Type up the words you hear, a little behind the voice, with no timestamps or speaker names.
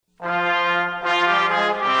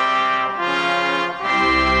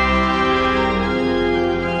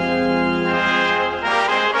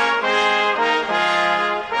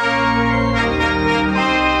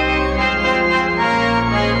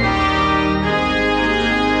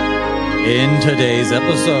In today's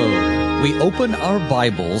episode, we open our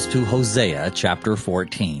Bibles to Hosea chapter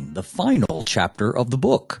 14, the final chapter of the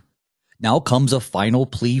book. Now comes a final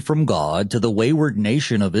plea from God to the wayward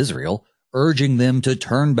nation of Israel, urging them to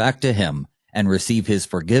turn back to him and receive his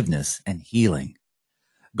forgiveness and healing.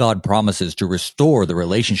 God promises to restore the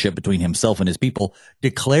relationship between himself and his people,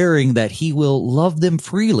 declaring that he will love them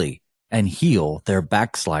freely and heal their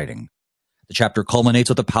backsliding. The chapter culminates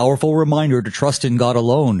with a powerful reminder to trust in God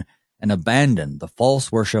alone and abandon the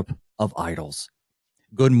false worship of idols.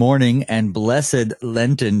 Good morning and blessed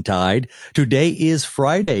Lenten tide. Today is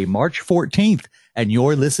Friday, March 14th, and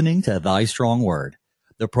you're listening to Thy Strong Word,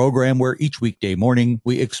 the program where each weekday morning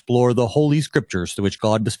we explore the Holy Scriptures through which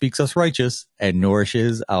God bespeaks us righteous and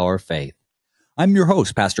nourishes our faith. I'm your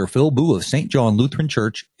host, Pastor Phil Booe of St. John Lutheran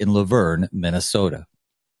Church in Laverne, Minnesota.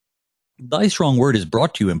 Thy Strong Word is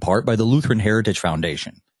brought to you in part by the Lutheran Heritage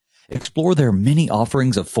Foundation. Explore their many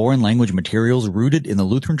offerings of foreign language materials rooted in the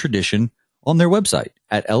Lutheran tradition on their website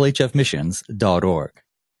at lhfmissions.org.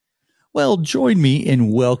 Well, join me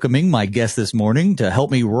in welcoming my guest this morning to help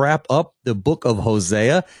me wrap up the book of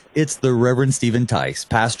Hosea. It's the Reverend Stephen Theiss,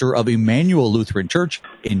 pastor of Immanuel Lutheran Church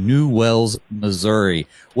in New Wells, Missouri.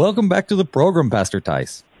 Welcome back to the program, Pastor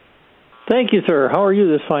Theiss. Thank you, sir. How are you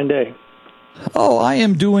this fine day? Oh, I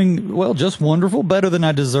am doing, well, just wonderful, better than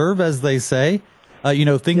I deserve, as they say.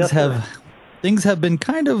 Things have been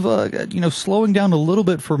kind of, slowing down a little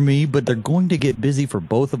bit for me, but they're going to get busy for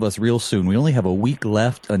both of us real soon. We only have a week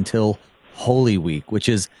left until Holy Week, which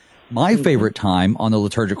is my favorite time on the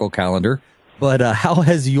liturgical calendar. But how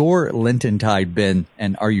has your Lenten tide been,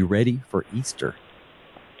 and are you ready for Easter?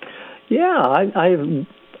 Yeah,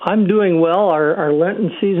 I'm doing well. Our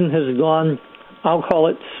Lenten season has gone, I'll call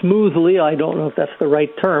it smoothly. I don't know if that's the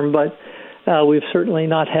right term, but we've certainly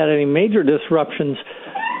not had any major disruptions.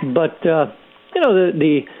 But,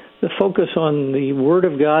 the focus on the Word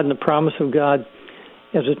of God and the promise of God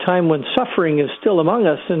as a time when suffering is still among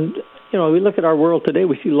us. And, we look at our world today,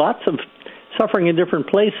 we see lots of suffering in different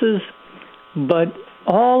places, but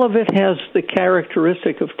all of it has the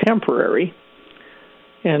characteristic of temporary.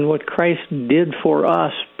 And what Christ did for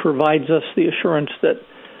us provides us the assurance that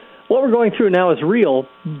what we're going through now is real,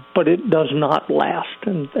 but it does not last,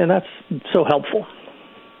 and that's so helpful.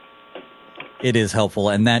 It is helpful,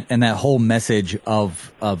 and that whole message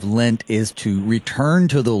of Lent is to return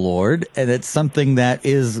to the Lord, and it's something that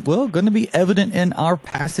is, going to be evident in our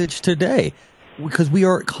passage today, because we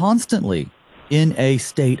are constantly in a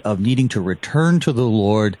state of needing to return to the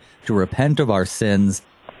Lord, to repent of our sins,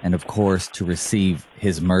 and of course, to receive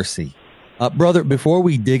his mercy. Brother, before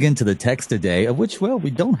we dig into the text today, of which, we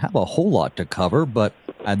don't have a whole lot to cover, but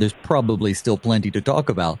there's probably still plenty to talk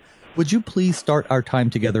about, would you please start our time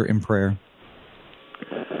together in prayer?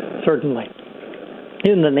 Certainly.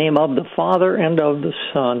 In the name of the Father, and of the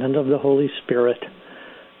Son, and of the Holy Spirit.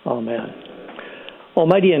 Amen.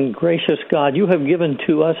 Almighty and gracious God, you have given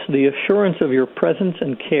to us the assurance of your presence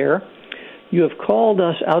and care. You have called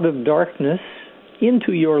us out of darkness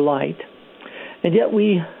into your light, and yet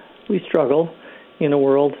we struggle in a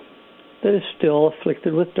world that is still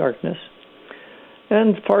afflicted with darkness.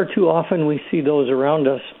 And far too often we see those around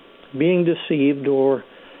us being deceived or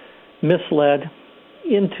misled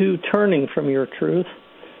into turning from your truth,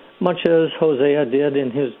 much as Hosea did in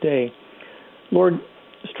his day. Lord,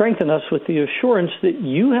 strengthen us with the assurance that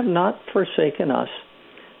you have not forsaken us,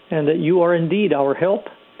 and that you are indeed our help,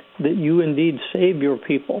 that you indeed save your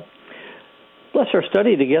people. Bless our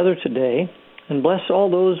study together today, and bless all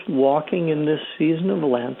those walking in this season of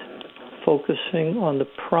Lent, focusing on the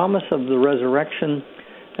promise of the resurrection,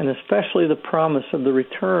 and especially the promise of the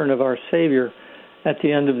return of our Savior at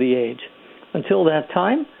the end of the age. Until that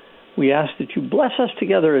time, we ask that you bless us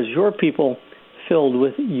together as your people, filled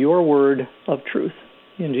with your word of truth.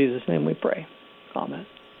 In Jesus' name we pray. Amen.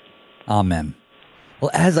 Amen.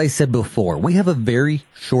 Well, as I said before, we have a very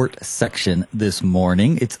short section this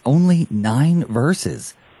morning. It's only 9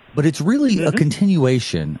 verses. But it's really a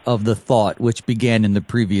continuation of the thought which began in the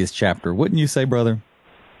previous chapter. Wouldn't you say, brother?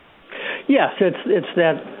 Yes, it's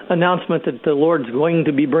that announcement that the Lord's going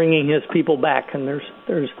to be bringing his people back, and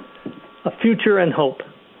there's a future and hope.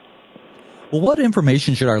 Well, what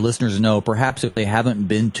information should our listeners know, perhaps if they haven't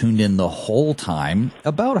been tuned in the whole time,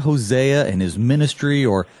 about Hosea and his ministry,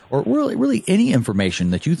 or really any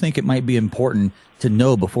information that you think it might be important to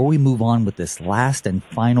know before we move on with this last and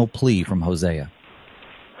final plea from Hosea?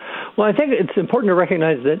 Well, I think it's important to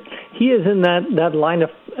recognize that he is in that line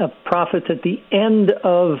of prophets at the end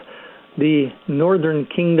of the northern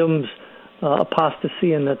kingdom's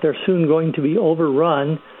apostasy, and that they're soon going to be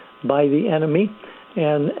overrun by the enemy.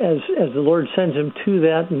 And as the Lord sends him to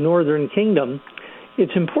that northern kingdom,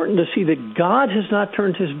 it's important to see that God has not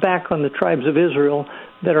turned his back on the tribes of Israel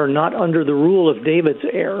that are not under the rule of David's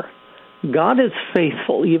heir. God is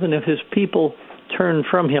faithful even if his people turn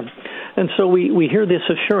from him. And so we hear this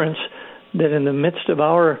assurance that in the midst of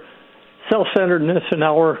our self-centeredness and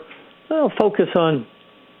our focus on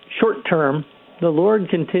short term, the Lord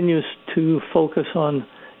continues to focus on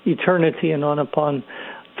eternity and upon,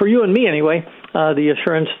 for you and me anyway, the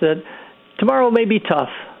assurance that tomorrow may be tough.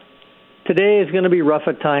 Today is going to be rough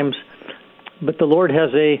at times, but the Lord has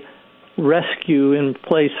a rescue in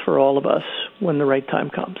place for all of us when the right time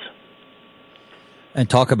comes. And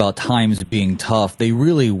talk about times being tough. They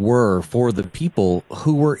really were for the people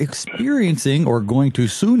who were experiencing or going to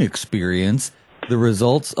soon experience the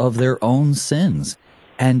results of their own sins.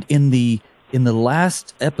 And in the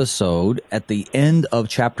last episode, at the end of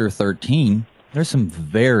chapter 13, there's some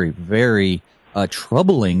very, very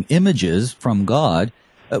troubling images from God,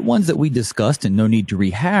 ones that we discussed and no need to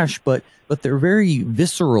rehash, but they're very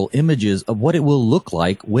visceral images of what it will look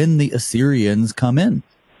like when the Assyrians come in.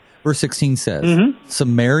 Verse 16 says,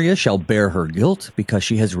 Samaria shall bear her guilt because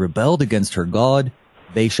she has rebelled against her God.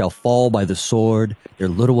 They shall fall by the sword. Their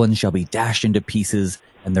little ones shall be dashed into pieces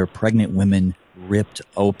and their pregnant women ripped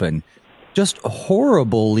open. Just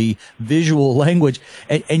horribly visual language.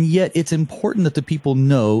 And yet it's important that the people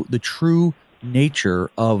know the true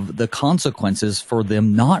nature of the consequences for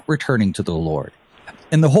them not returning to the Lord.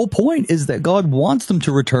 And the whole point is that God wants them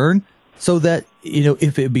to return so that,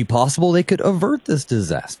 if it be possible, they could avert this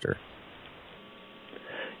disaster.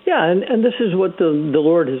 Yeah, and this is what the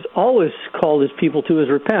Lord has always called his people to, is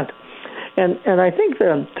repent. And I think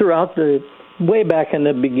that throughout way back in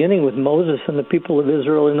the beginning with Moses and the people of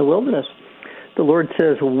Israel in the wilderness, the Lord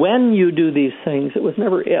says, when you do these things, it was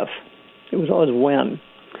never if, it was always when.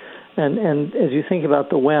 And as you think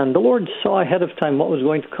about the when, the Lord saw ahead of time what was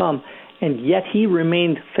going to come, and yet he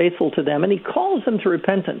remained faithful to them, and he calls them to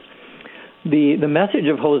repentance. The message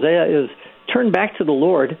of Hosea is, turn back to the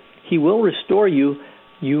Lord. He will restore you.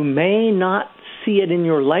 You may not see it in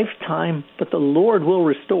your lifetime, but the Lord will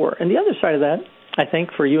restore. And the other side of that, I think,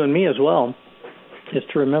 for you and me as well, is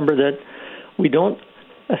to remember that we don't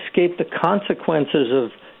escape the consequences of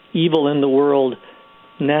evil in the world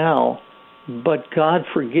now, but God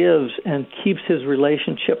forgives and keeps his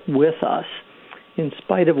relationship with us in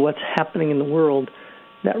spite of what's happening in the world.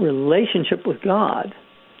 That relationship with God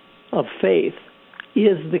of faith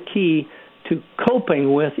is the key to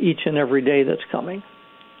coping with each and every day that's coming.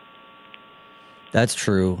 That's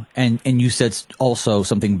true. And you said also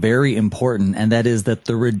something very important, and that is that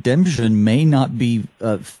the redemption may not be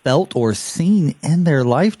felt or seen in their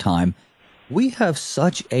lifetime. We have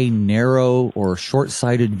such a narrow or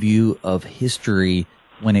short-sighted view of history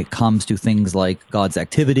when it comes to things like God's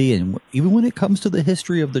activity and even when it comes to the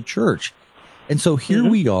history of the church. And so here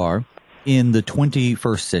we are in the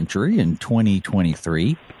 21st century, in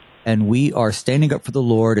 2023, and we are standing up for the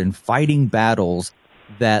Lord and fighting battles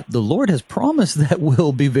that the Lord has promised that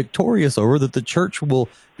we'll be victorious over, that the church will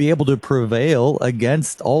be able to prevail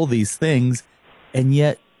against all these things. And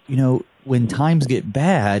yet, when times get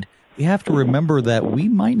bad, we have to remember that we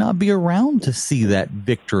might not be around to see that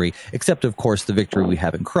victory, except, of course, the victory we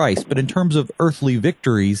have in Christ. But in terms of earthly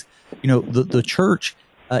victories, the church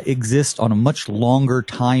exists on a much longer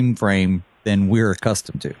time frame than we're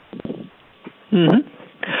accustomed to.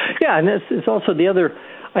 Yeah, and it's also the other,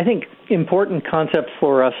 I think, important concept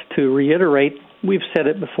for us to reiterate. We've said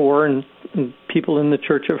it before, and people in the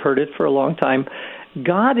church have heard it for a long time.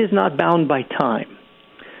 God is not bound by time.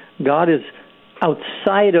 God is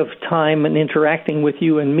outside of time and interacting with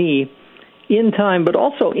you and me in time, but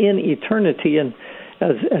also in eternity. And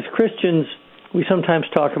as Christians, we sometimes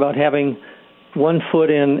talk about having one foot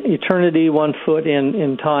in eternity, one foot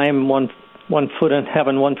in time, one foot in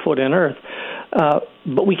heaven, one foot in earth.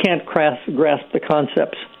 But we can't grasp the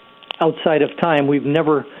concepts outside of time. We've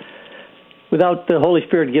never, without the Holy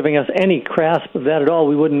Spirit giving us any grasp of that at all,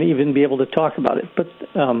 we wouldn't even be able to talk about it. But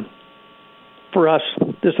for us,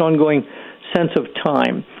 this ongoing sense of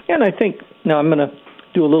time. And I think, now I'm going to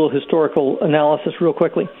do a little historical analysis real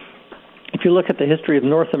quickly. If you look at the history of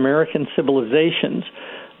North American civilizations,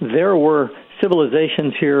 there were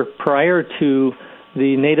civilizations here prior to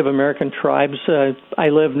the Native American tribes. I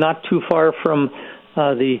live not too far from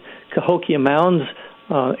the Cahokia Mounds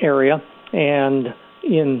area, and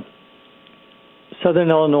in southern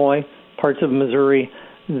Illinois, parts of Missouri,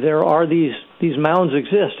 there are these mounds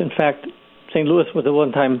exist. In fact, St. Louis was at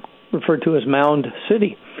one time referred to as Mound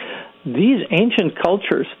City. These ancient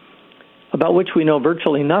cultures, about which we know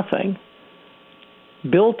virtually nothing,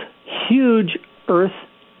 built huge earth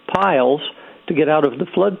piles to get out of the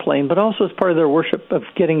floodplain, but also as part of their worship of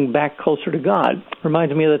getting back closer to God.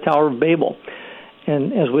 Reminds me of the Tower of Babel.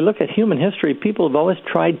 And as we look at human history, people have always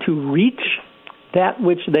tried to reach that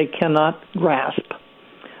which they cannot grasp.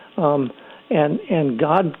 And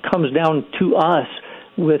God comes down to us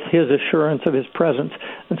with his assurance of his presence.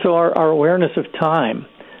 And so our awareness of time,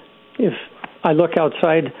 if I look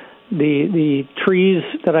outside the trees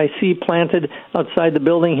that I see planted outside the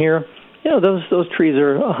building here, those trees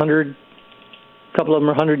are 100, a couple of them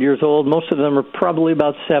are 100 years old. Most of them are probably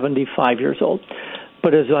about 75 years old.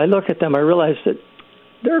 But as I look at them, I realize that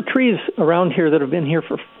there are trees around here that have been here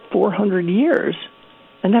for 400 years,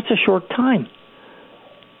 and that's a short time.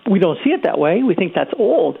 We don't see it that way. We think that's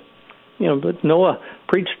old. But Noah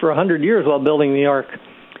preached for 100 years while building the ark.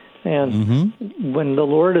 And when the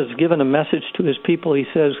Lord has given a message to his people, he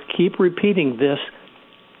says, keep repeating this.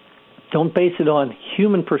 Don't base it on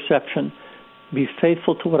human perception. Be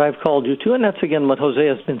faithful to what I've called you to. And that's, again, what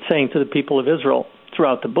Hosea has been saying to the people of Israel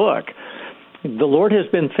throughout the book. The Lord has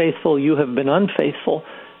been faithful. You have been unfaithful.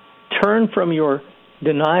 Turn from your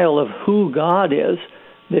denial of who God is,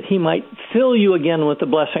 that he might fill you again with the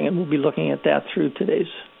blessing. And we'll be looking at that through today's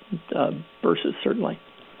verses, certainly.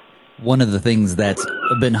 One of the things that's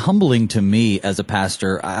been humbling to me as a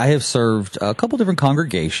pastor, I have served a couple different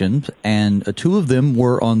congregations, and two of them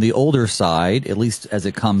were on the older side, at least as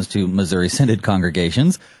it comes to Missouri Synod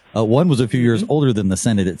congregations. One was a few years older than the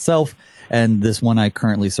Synod itself, and this one I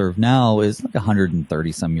currently serve now is like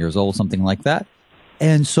 130 some years old, something like that.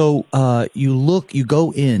 And so you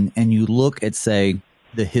go in and you look at, say,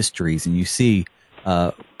 the histories, and you see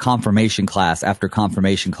confirmation class after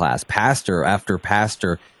confirmation class, pastor after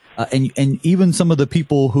pastor, and even some of the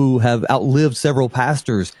people who have outlived several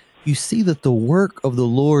pastors. You see that the work of the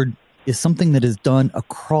Lord is something that is done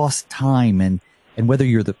across time, and whether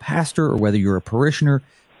you're the pastor or whether you're a parishioner,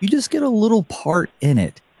 you just get a little part in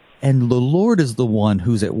it, and the Lord is the one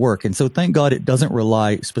who's at work. And so thank God it doesn't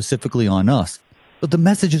rely specifically on us, but the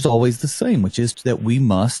message is always the same, which is that we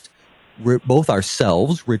must both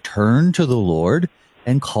ourselves return to the Lord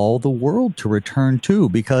and call the world to return to,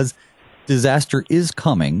 because disaster is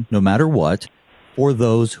coming no matter what for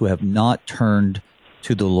those who have not turned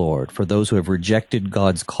to the Lord, for those who have rejected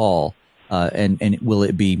God's call. And will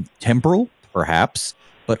it be temporal? Perhaps.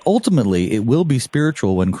 But ultimately, it will be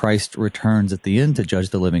spiritual when Christ returns at the end to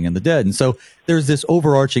judge the living and the dead. And so there's this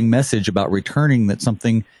overarching message about returning, that's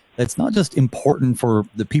something that's not just important for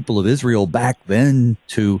the people of Israel back then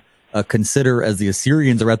to consider as the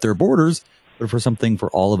Assyrians are at their borders, but for something for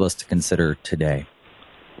all of us to consider today.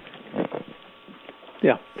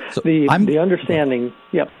 Yeah. So the understanding,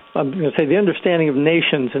 I'm going to say the understanding of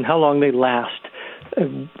nations and how long they last.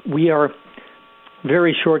 We are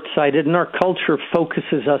very short-sighted, and our culture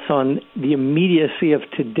focuses us on the immediacy of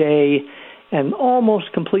today and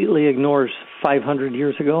almost completely ignores 500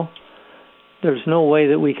 years ago. There's no way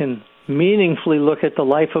that we can meaningfully look at the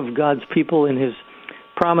life of God's people in his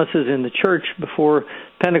promises in the church before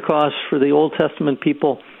Pentecost for the Old Testament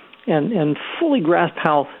people and fully grasp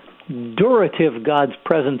how durative God's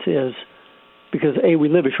presence is, because A, we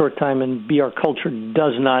live a short time, and B, our culture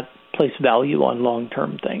does not place value on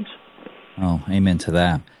long-term things. Oh, amen to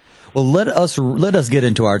that. Well, let us get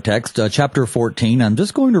into our text, chapter 14. I'm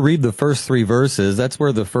just going to read the first 3 verses. That's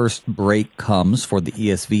where the first break comes for the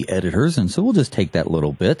ESV editors, and so we'll just take that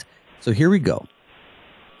little bit. So here we go.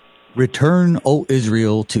 Return, O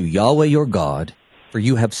Israel, to Yahweh your God, for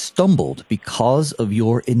you have stumbled because of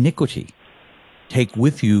your iniquity. Take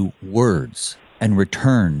with you words and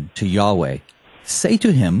return to Yahweh. Say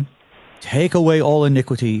to him, take away all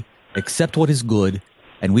iniquity, accept what is good,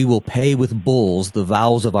 and we will pay with bulls the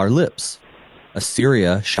vows of our lips.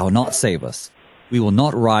 Assyria shall not save us. We will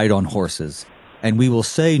not ride on horses, and we will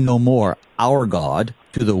say no more, our God,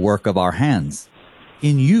 to the work of our hands.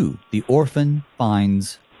 In you the orphan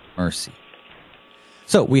finds mercy.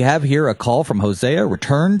 So we have here a call from Hosea,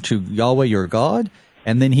 return to Yahweh your God,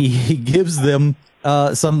 and then he gives them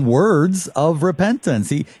some words of repentance.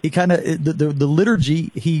 He kind of, the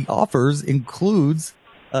liturgy he offers includes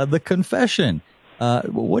the confession.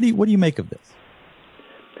 What do you make of this?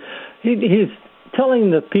 He's telling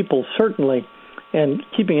the people, certainly, and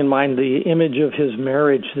keeping in mind the image of his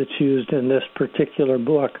marriage that's used in this particular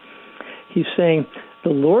book, he's saying the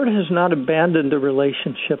Lord has not abandoned the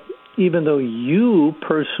relationship, even though you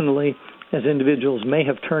personally, as individuals, may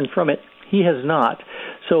have turned from it. He has not.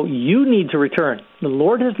 So you need to return. The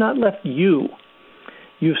Lord has not left you.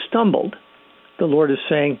 You've stumbled. The Lord is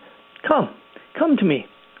saying, come to me,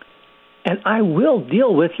 and I will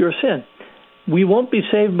deal with your sin. We won't be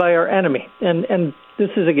saved by our enemy. And this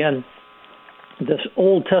is, again, this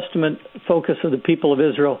Old Testament focus of the people of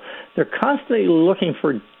Israel, they're constantly looking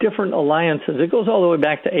for different alliances. It goes all the way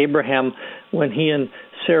back to Abraham when he and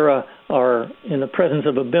Sarah are in the presence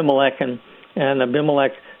of Abimelech, and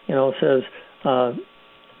Abimelech, says,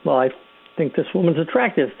 well, I think this woman's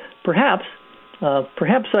attractive. Perhaps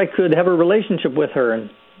I could have a relationship with her. And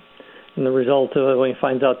the result of it, when he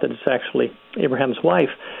finds out that it's actually Abraham's wife,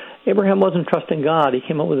 Abraham wasn't trusting God. He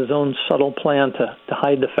came up with his own subtle plan to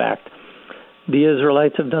hide the fact. The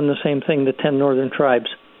Israelites have done the same thing, the 10 northern tribes.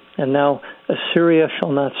 And now Assyria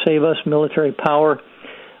shall not save us, military power.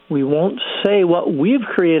 We won't say what we've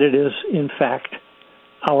created is, in fact,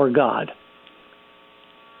 our God.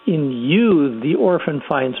 In you, the orphan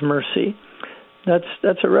finds mercy.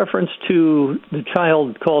 That's a reference to the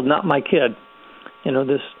child called Not My Kid.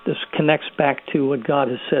 This connects back to what God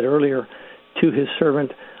has said earlier to his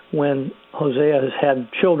servant when Hosea has had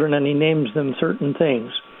children and he names them certain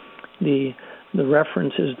things. The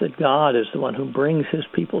reference is that God is the one who brings his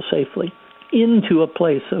people safely into a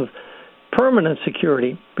place of permanent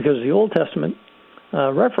security, because the Old Testament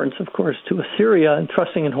reference, of course, to Assyria and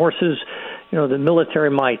trusting in horses, the military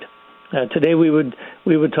might. Today we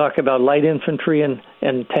would talk about light infantry and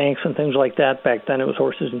tanks and things like that. Back then it was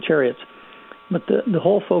horses and chariots. But the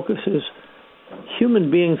whole focus is human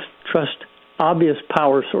beings trust obvious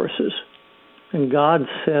power sources. And God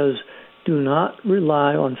says, do not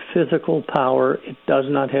rely on physical power. It does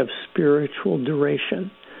not have spiritual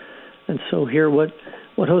duration. And so here what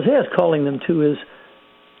Hosea is calling them to is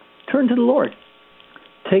turn to the Lord.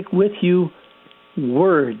 Take with you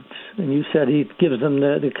words. And you said he gives them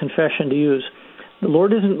the confession to use. The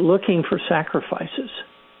Lord isn't looking for sacrifices.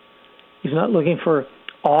 He's not looking for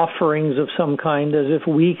offerings of some kind as if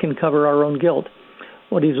we can cover our own guilt.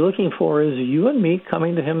 What he's looking for is you and me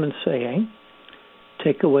coming to him and saying,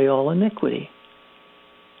 take away all iniquity.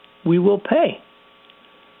 We will pay.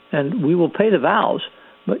 And we will pay the vows.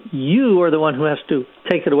 But you are the one who has to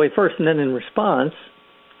take it away first. And then in response,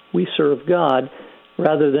 we serve God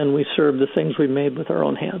rather than we serve the things we made with our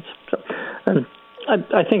own hands. So, and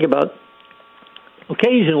I think about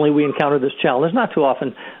occasionally we encounter this challenge. Not too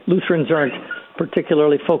often. Lutherans aren't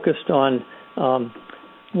particularly focused on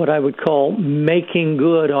what I would call making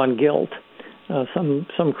good on guilt.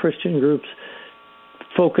 Some Christian groups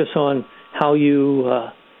focus on how you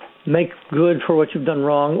make good for what you've done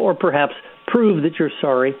wrong, or perhaps prove that you're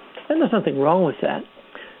sorry. And there's nothing wrong with that.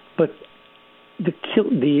 But the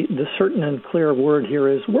certain and clear word here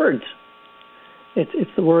is words.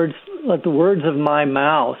 It's the words, let the words of my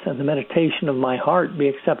mouth and the meditation of my heart be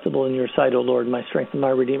acceptable in your sight, O Lord, my strength and my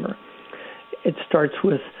Redeemer. It starts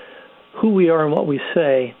with who we are and what we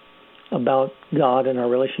say about God and our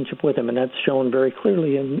relationship with him. And that's shown very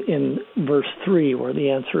clearly in verse 3, where the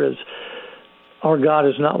answer is, our God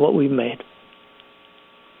is not what we've made.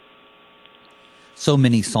 So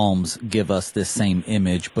many Psalms give us this same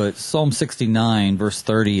image, but Psalm 69, verse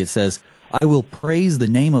 30, it says, I will praise the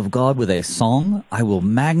name of God with a song. I will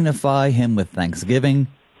magnify him with thanksgiving.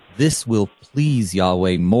 This will please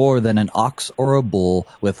Yahweh more than an ox or a bull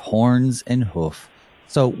with horns and hoof.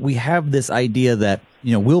 So we have this idea that,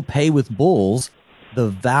 we'll pay with bulls the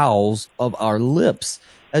vows of our lips.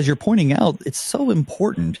 As you're pointing out, it's so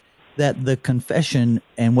important that the confession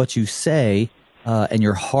and what you say and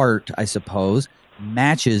your heart, I suppose,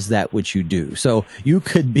 matches that which you do. So you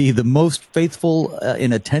could be the most faithful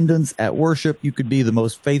in attendance at worship. You could be the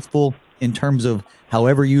most faithful in terms of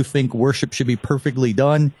however you think worship should be perfectly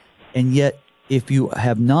done. And yet, if you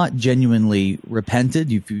have not genuinely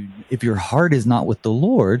repented, if your heart is not with the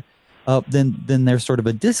Lord, then there's sort of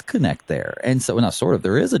a disconnect there. And so, not sort of,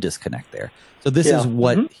 there is a disconnect there. So this is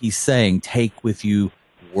what he's saying, take with you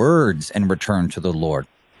words and return to the Lord.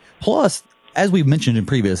 Plus, as we've mentioned in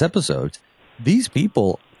previous episodes, these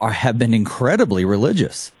people have been incredibly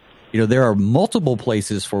religious. There are multiple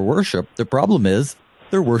places for worship. The problem is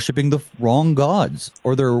they're worshiping the wrong gods,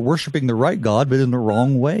 or they're worshiping the right God, but in the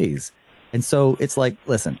wrong ways. And so it's like,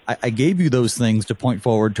 listen, I gave you those things to point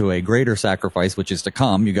forward to a greater sacrifice, which is to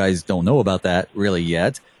come. You guys don't know about that really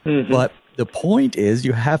yet. Mm-hmm. But the point is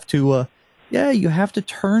you have to, you have to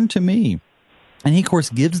turn to me. And he, of course,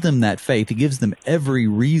 gives them that faith. He gives them every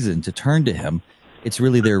reason to turn to him. It's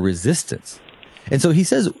really their resistance. And so he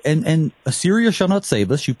says, and Assyria shall not save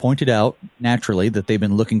us. You pointed out naturally that they've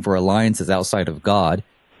been looking for alliances outside of God.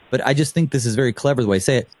 But I just think this is very clever the way I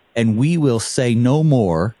say it. And we will say no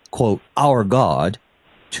more, quote, our God,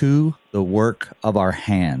 to the work of our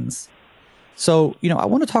hands. So, I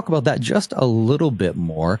want to talk about that just a little bit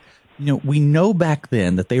more. We know back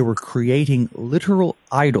then that they were creating literal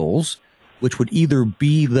idols which would either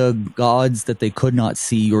be the gods that they could not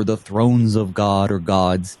see or the thrones of God or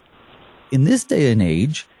gods. In this day and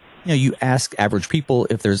age, you ask average people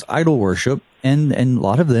if there's idol worship, and a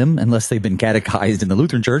lot of them, unless they've been catechized in the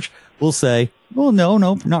Lutheran Church, will say, well, no,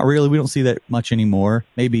 not really. We don't see that much anymore.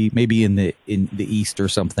 Maybe in the East or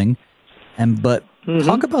something. But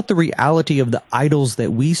talk about the reality of the idols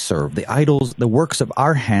that we serve, the idols, the works of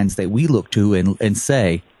our hands that we look to and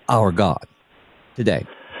say, our God today.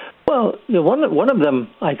 Well, one of them,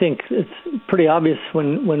 I think it's pretty obvious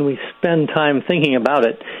when we spend time thinking about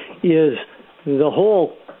it, is the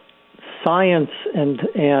whole science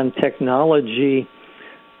and technology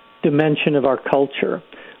dimension of our culture.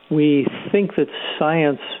 We think that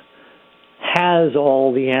science has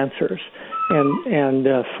all the answers, and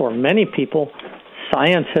for many people,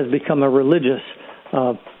 science has become a religious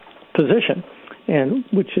position, and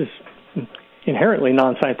which is inherently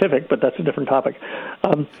non-scientific, but that's a different topic.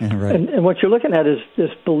 Right. And what you're looking at is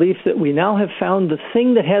this belief that we now have found the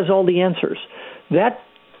thing that has all the answers. That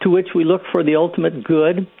to which we look for the ultimate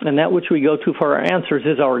good, and that which we go to for our answers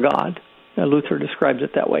is our God. Now, Luther describes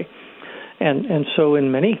it that way. And so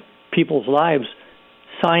in many people's lives,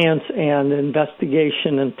 science and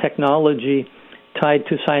investigation and technology tied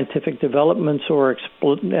to scientific developments or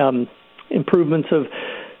improvements of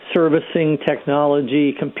servicing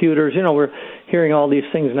technology, computers. We're hearing all these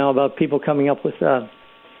things now about people coming up with a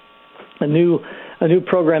new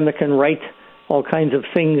program that can write all kinds of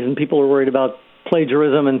things, and people are worried about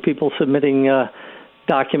plagiarism and people submitting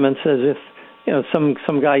documents as if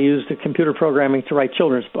some guy used a computer programming to write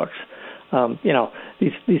children's books.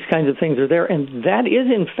 These kinds of things are there, and that is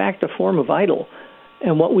in fact a form of idol.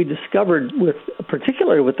 And what we discovered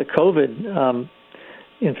particularly with the COVID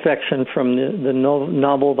infection from the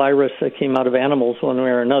novel virus that came out of animals one way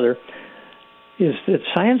or another, is that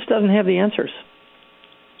science doesn't have the answers.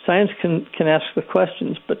 Science can ask the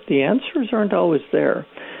questions, but the answers aren't always there.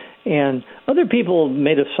 And other people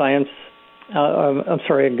made a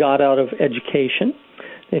God out of education.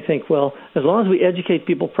 They think, well, as long as we educate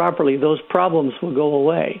people properly, those problems will go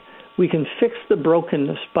away. We can fix the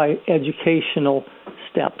brokenness by educational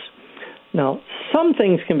steps. Now, some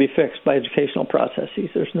things can be fixed by educational processes.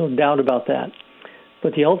 There's no doubt about that.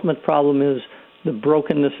 But the ultimate problem is the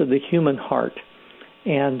brokenness of the human heart.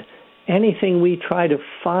 And anything we try to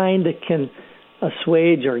find that can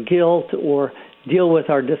assuage our guilt or deal with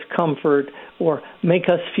our discomfort or make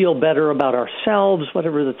us feel better about ourselves,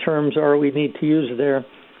 whatever the terms are we need to use there,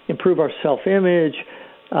 improve our self-image,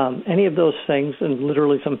 any of those things, and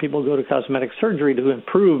literally some people go to cosmetic surgery to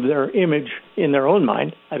improve their image in their own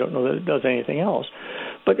mind. I don't know that it does anything else.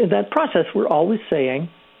 But in that process, we're always saying,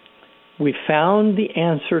 we found the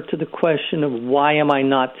answer to the question of why am I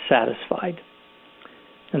not satisfied?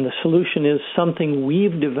 And the solution is something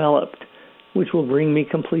we've developed which will bring me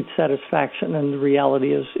complete satisfaction, and the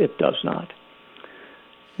reality is it does not.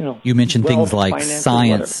 You mentioned things like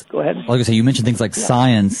science. Go ahead. Like I say, you mentioned things like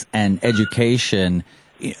science and education,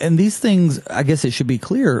 and these things, I guess it should be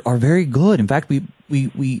clear, are very good. In fact,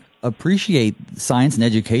 we appreciate science and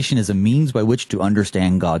education as a means by which to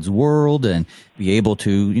understand God's world and be able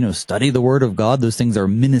to, study the Word of God. Those things are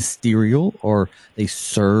ministerial, or they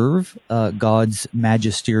serve God's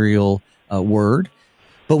magisterial word.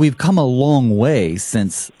 But we've come a long way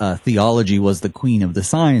since theology was the queen of the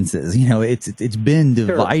sciences. It's been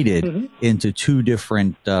divided into two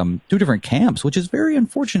different camps, which is very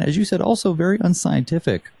unfortunate. As you said, also very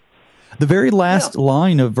unscientific. The very last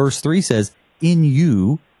line of verse 3 says, "In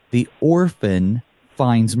you the orphan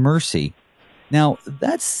finds mercy." Now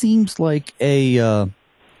that seems like a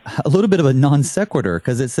little bit of a non sequitur,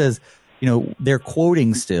 because it says, they're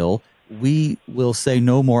quoting still, "We will say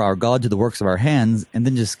no more our God to the works of our hands," and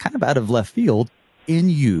then just kind of out of left field, "In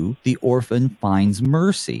you, the orphan finds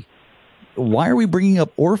mercy." Why are we bringing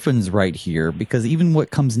up orphans right here? Because even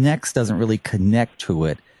what comes next doesn't really connect to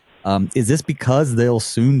it. Is this because they'll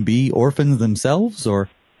soon be orphans themselves, or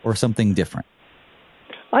something different?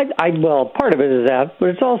 Well, part of it is that, but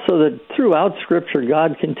it's also that throughout Scripture,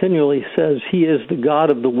 God continually says He is the God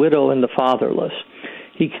of the widow and the fatherless.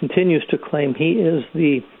 He continues to claim He is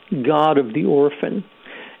the God of the orphan.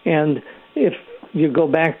 And if you go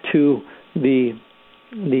back to the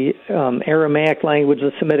Aramaic language,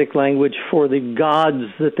 the Semitic language, for the gods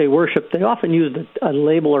that they worship, they often used a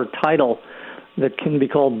label or title that can be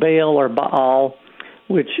called Baal or Baal,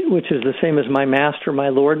 which is the same as my master, my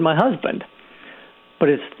Lord, my husband. But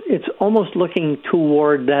it's almost looking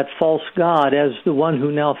toward that false god as the one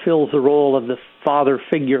who now fills the role of the father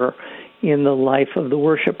figure in the life of the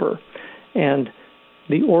worshiper. And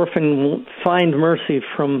the orphan won't find mercy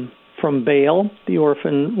from from Baal. The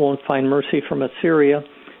orphan won't find mercy from Assyria.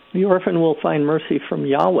 The orphan will find mercy from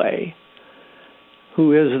Yahweh,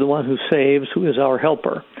 who is the one who saves, who is our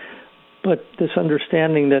helper. But this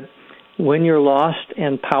understanding that when you're lost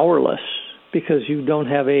and powerless because you don't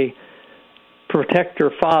have a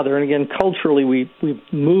protector father, and again, culturally we've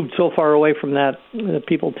moved so far away from that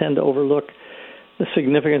people tend to overlook the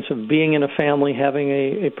significance of being in a family, having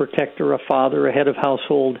a protector, a father, a head of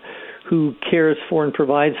household who cares for and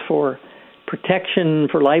provides for protection,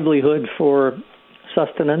 for livelihood, for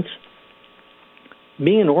sustenance.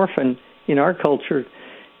 Being an orphan in our culture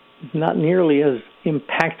is not nearly as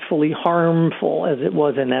impactfully harmful as it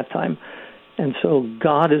was in that time. And so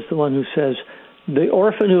God is the one who says, the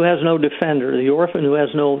orphan who has no defender, the orphan who has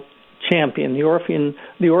no champion, the orphan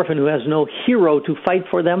who has no hero to fight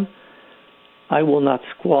for them, I will not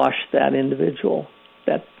squash that individual,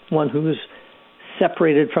 that one who is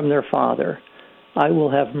separated from their father. I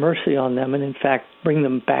will have mercy on them and, in fact, bring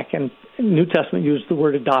them back. And New Testament used the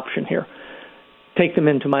word adoption here. Take them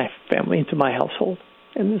into my family, into my household.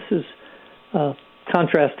 And this is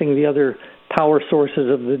contrasting the other power sources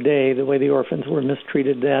of the day, the way the orphans were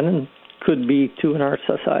mistreated then and could be too in our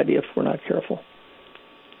society if we're not careful.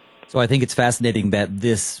 So I think it's fascinating that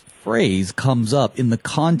this phrase comes up in the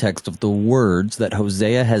context of the words that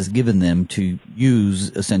Hosea has given them to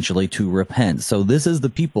use essentially to repent. So this is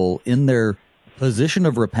the people in their position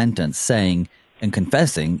of repentance saying and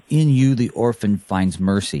confessing, in you the orphan finds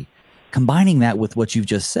mercy. Combining that with what you've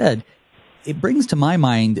just said, it brings to my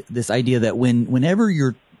mind this idea that whenever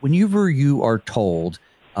you are told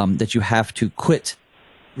that you have to quit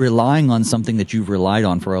relying on something that you've relied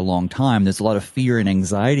on for a long time, there's a lot of fear and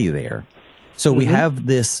anxiety there. So we have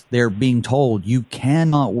this, they're being told, you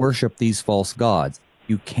cannot worship these false gods.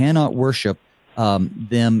 You cannot worship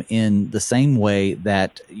them in the same way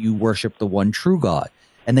that you worship the one true God.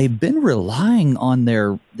 And they've been relying on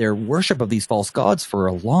their worship of these false gods for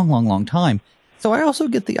a long, long, long time. So I also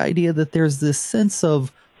get the idea that there's this sense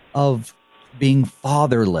of being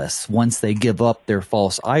fatherless once they give up their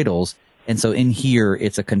false idols. And so in here,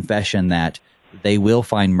 it's a confession that they will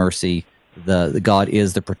find mercy. The God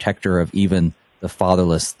is the protector of even the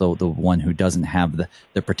fatherless, the one who doesn't have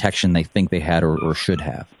the protection they think they had or should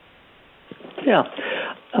have. Yeah.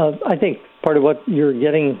 I think part of what you're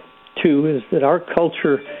getting to is that our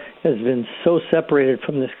culture has been so separated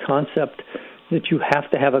from this concept that you have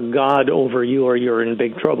to have a God over you or you're in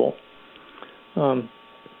big trouble.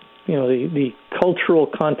 The cultural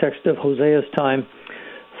context of Hosea's time,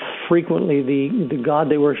 frequently the God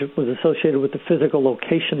they worshiped was associated with the physical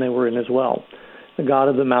location they were in as well. The God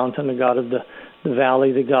of the mountain, the God of the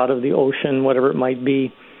valley, the God of the ocean, whatever it might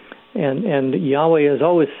be. And Yahweh has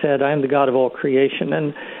always said, I am the God of all creation.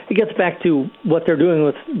 And it gets back to what they're doing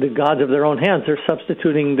with the gods of their own hands. They're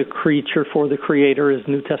substituting the creature for the Creator, as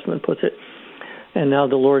New Testament puts it. And now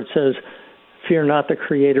the Lord says, fear not, the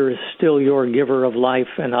Creator is still your giver of life,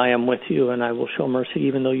 and I am with you, and I will show mercy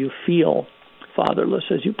even though you feel fatherless,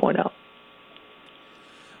 as you point out.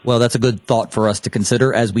 Well, that's a good thought for us to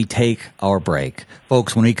consider as we take our break.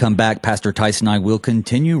 Folks, when we come back, Pastor Theiss and I will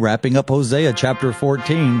continue wrapping up Hosea chapter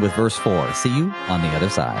 14 with verse 4. See you on the other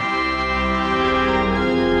side.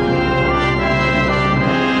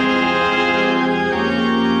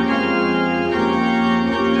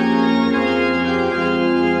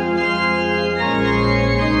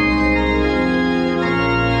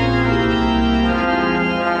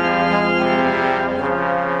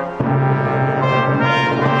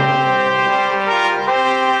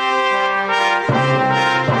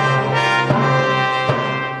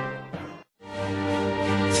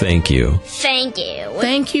 Thank you. Thank you.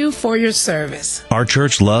 Thank you for your service. Our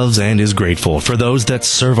church loves and is grateful for those that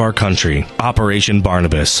serve our country. Operation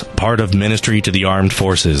Barnabas, part of Ministry to the Armed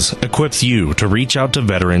Forces, equips you to reach out to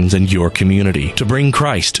veterans in your community to bring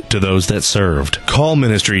Christ to those that served. Call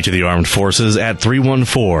Ministry to the Armed Forces at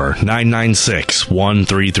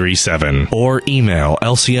 314-996-1337 or email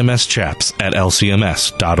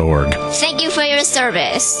lcmschaps@lcms.org. Thank you for your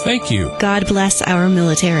service. Thank you. God bless our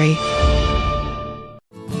military.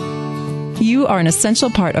 You are an essential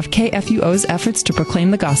part of KFUO's efforts to proclaim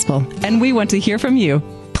the gospel, and we want to hear from you.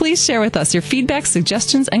 Please share with us your feedback,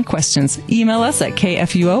 suggestions, and questions. Email us at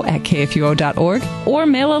kfuo@kfuo.org or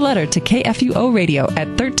mail a letter to KFUO Radio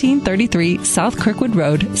at 1333 South Kirkwood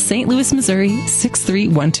Road, St. Louis, Missouri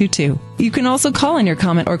 63122. You can also call in your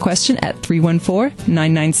comment or question at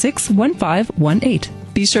 314-996-1518.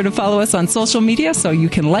 Be sure to follow us on social media so you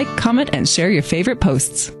can like, comment, and share your favorite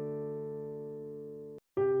posts.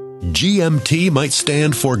 GMT might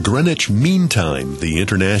stand for Greenwich Mean Time, the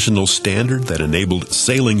international standard that enabled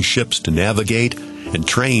sailing ships to navigate and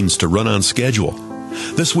trains to run on schedule.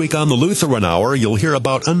 This week on the Lutheran Hour, you'll hear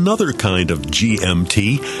about another kind of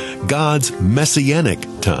GMT, God's Messianic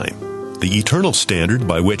time, the eternal standard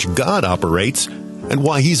by which God operates and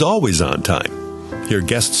why He's always on time. Hear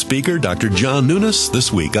guest speaker Dr. John Nunes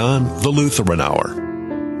this week on the Lutheran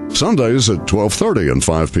Hour. Sundays at 12:30 and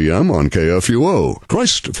 5 p.m. on KFUO.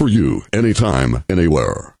 Christ for you, anytime,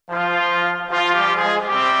 anywhere.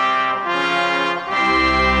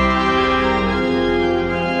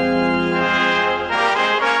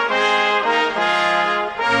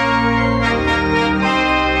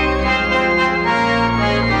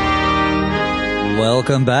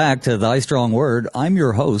 Welcome back to Thy Strong Word. I'm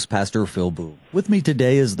your host, Pastor Phil Booe. With me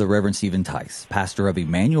today is the Reverend Stephen Theiss, pastor of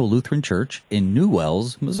Immanuel Lutheran Church in New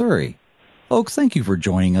Wells, Missouri. Folks, thank you for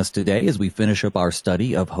joining us today as we finish up our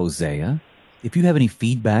study of Hosea. If you have any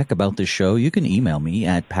feedback about the show, you can email me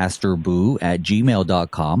at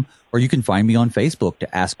pastorboo@gmail.com, or you can find me on Facebook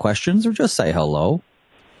to ask questions or just say hello.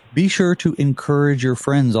 Be sure to encourage your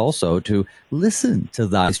friends also to listen to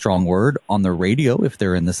Thy Strong Word on the radio if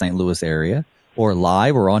they're in the St. Louis area, or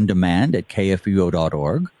live or on demand at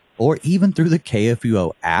kfuo.org, or even through the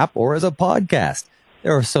KFUO app or as a podcast.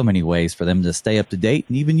 There are so many ways for them to stay up to date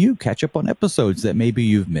and even you catch up on episodes that maybe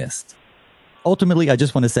you've missed. Ultimately, I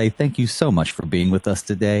just want to say thank you so much for being with us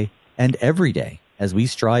today and every day as we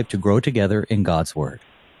strive to grow together in God's Word.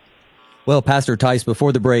 Well, Pastor Theiss,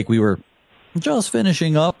 before the break, we were just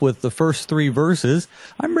finishing up with the first 3 verses.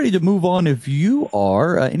 I'm ready to move on if you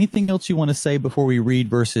are. Anything else you want to say before we read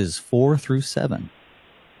verses 4 through 7?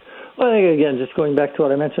 Well, I think, again, just going back to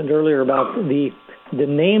what I mentioned earlier about the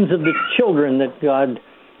names of the children that God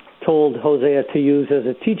told Hosea to use as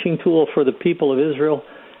a teaching tool for the people of Israel,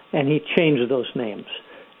 and he changed those names.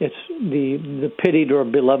 It's the pitied or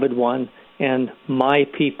beloved one and my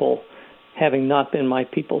people, having not been my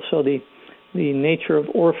people. So the nature of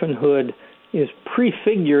orphanhood is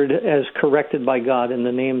prefigured as corrected by God in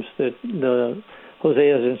the names that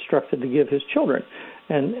Hosea is instructed to give his children.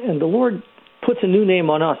 And the Lord puts a new name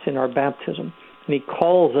on us in our baptism, and he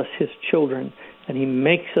calls us his children, and he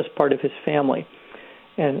makes us part of his family.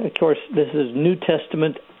 And, of course, this is New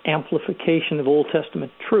Testament amplification of Old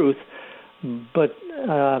Testament truth, but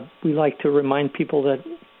we like to remind people that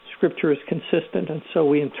Scripture is consistent, and so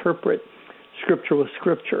we interpret Scripture with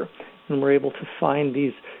Scripture, and we're able to find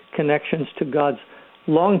these connections to God's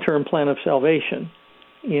long-term plan of salvation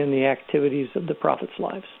in the activities of the prophets'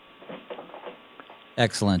 lives.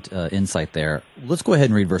 Excellent insight there. Let's go ahead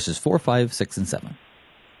and read verses 4, 5, 6, and 7.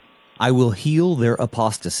 I will heal their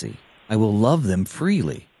apostasy. I will love them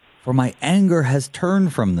freely, for my anger has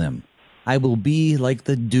turned from them. I will be like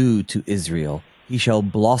the dew to Israel. He shall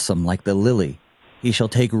blossom like the lily. He shall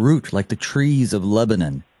take root like the trees of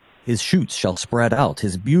Lebanon. His shoots shall spread out.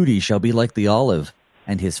 His beauty shall be like the olive,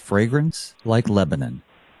 and his fragrance like Lebanon.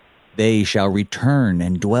 They shall return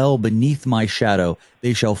and dwell beneath my shadow.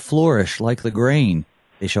 They shall flourish like the grain.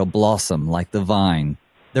 They shall blossom like the vine.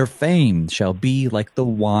 Their fame shall be like the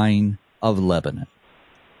wine of Lebanon.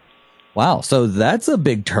 Wow, so that's a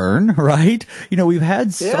big turn, right? You know, we've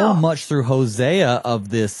had so much through Hosea of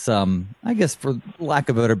this, I guess for lack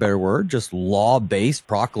of a better word, just law-based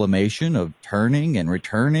proclamation of turning and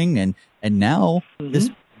returning, and now this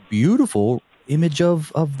beautiful image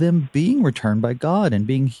of them being returned by God and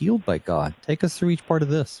being healed by God. Take us through each part of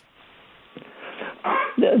this.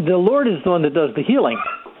 The Lord is the one that does the healing.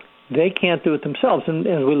 They can't do it themselves. And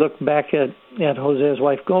as we look back at Hosea's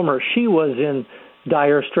wife Gomer, she was in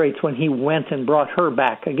dire straits when he went and brought her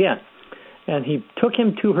back again. And he took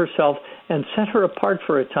him to herself and set her apart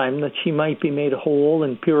for a time that she might be made whole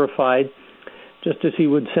and purified, just as he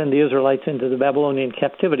would send the Israelites into the Babylonian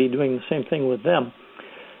captivity, doing the same thing with them.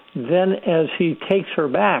 Then as he takes her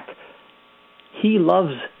back, he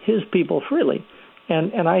loves his people freely.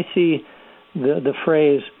 And I see the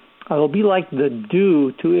phrase, I will be like the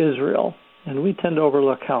dew to Israel. And we tend to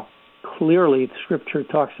overlook how clearly the Scripture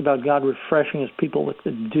talks about God refreshing his people with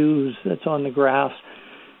the dews that's on the grass,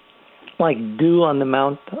 like dew on the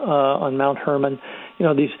Mount Hermon. You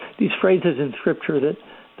know, these phrases in Scripture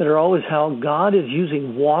that are always how God is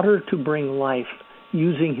using water to bring life,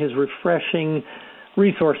 using his refreshing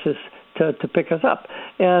resources to pick us up.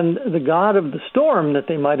 And the god of the storm that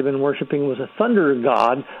they might have been worshiping was a thunder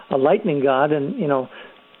god, a lightning god. And, you know,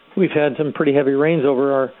 we've had some pretty heavy rains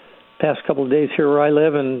over our past couple of days here where I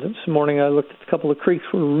live. And this morning I looked at a couple of creeks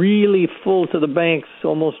were really full to the banks,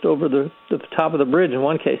 almost over the top of the bridge in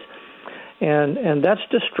one case. And that's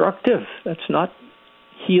destructive. That's not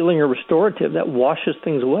healing or restorative. That washes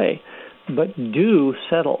things away. But dew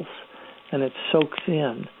settles, and it soaks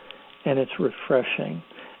in, and it's refreshing.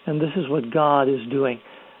 And this is what God is doing.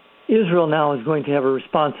 Israel now is going to have a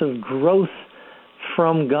response of growth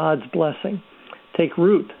from God's blessing, take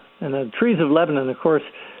root. And the trees of Lebanon, of course,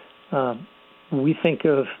 we think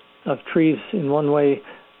of trees in one way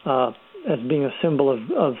as being a symbol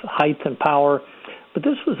of height and power, but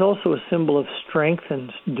this was also a symbol of strength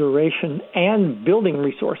and duration and building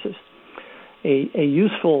resources, a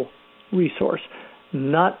useful resource,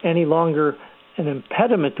 not any longer an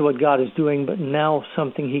impediment to what God is doing, but now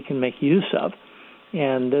something he can make use of.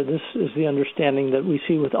 And this is the understanding that we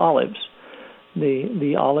see with olives.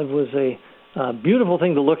 The olive was a beautiful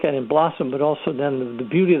thing to look at in blossom, but also then the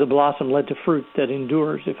beauty of the blossom led to fruit that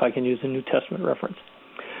endures, if I can use a New Testament reference.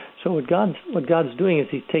 So what God's doing is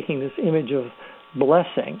he's taking this image of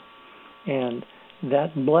blessing, and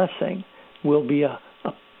that blessing will be a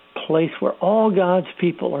place where all God's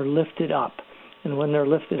people are lifted up. And when they're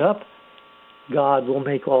lifted up, God will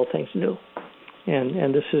make all things new.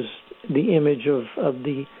 And this is the image of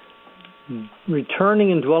the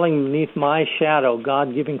returning and dwelling beneath my shadow,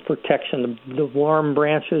 God giving protection, the warm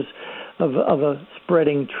branches of a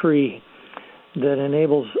spreading tree that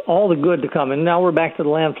enables all the good to come. And now we're back to the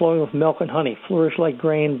land flowing with milk and honey, flourish like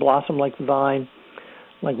grain, blossom like the vine,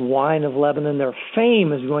 like wine of Lebanon. Their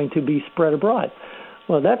fame is going to be spread abroad.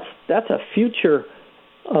 Well, that's a future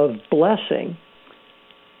of blessing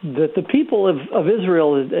that the people of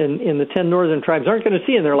Israel in the 10 northern tribes aren't going to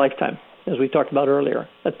see in their lifetime, as we talked about earlier.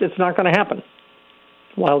 It's not going to happen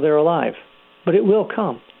while they're alive. But it will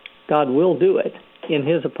come. God will do it in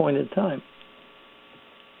his appointed time.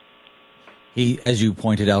 He, as you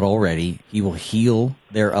pointed out already, he will heal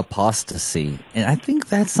their apostasy. And I think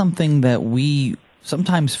that's something that we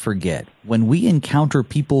sometimes forget. When we encounter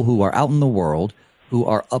people who are out in the world, who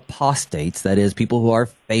are apostates, that is, people who are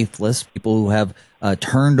faithless, people who have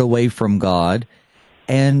turned away from God,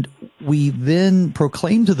 and we then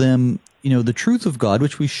proclaim to them, the truth of God,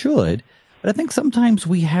 which we should, but I think sometimes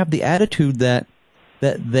we have the attitude that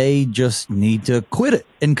they just need to quit it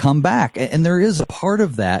and come back. And there is a part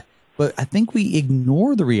of that, but I think we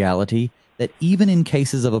ignore the reality that even in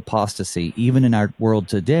cases of apostasy, even in our world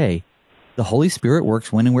today, the Holy Spirit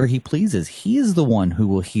works when and where he pleases. He is the one who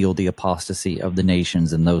will heal the apostasy of the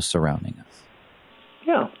nations and those surrounding us.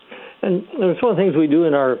 Yeah. And it's one of the things we do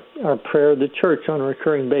in our prayer of the church on a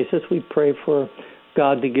recurring basis. We pray for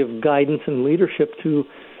God to give guidance and leadership to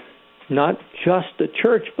not just the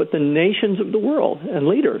church, but the nations of the world and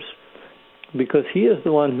leaders, because he is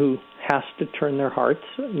the one who has to turn their hearts.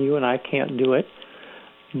 You and I can't do it.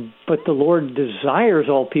 But the Lord desires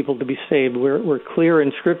all people to be saved. We're clear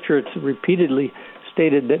in Scripture. It's repeatedly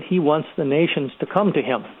stated that he wants the nations to come to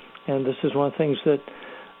him. And this is one of the things that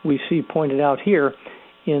we see pointed out here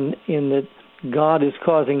in that God is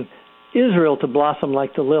causing Israel to blossom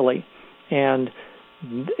like the lily. And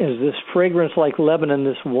as this fragrance like Lebanon,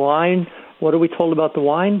 this wine, what are we told about the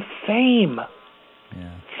wine? Fame.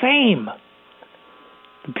 Yeah. Fame.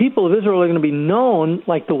 The people of Israel are going to be known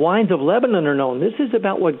like the wines of Lebanon are known. This is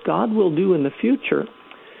about what God will do in the future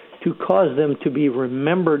to cause them to be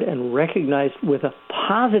remembered and recognized with a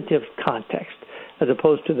positive context, as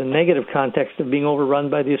opposed to the negative context of being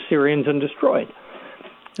overrun by the Assyrians and destroyed.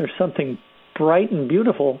 There's something bright and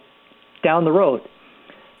beautiful down the road.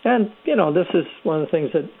 And, this is one of the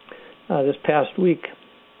things that this past week,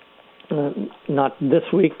 not this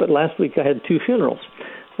week, but last week I had 2 funerals.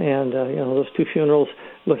 And, those 2 funerals,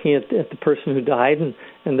 looking at the person who died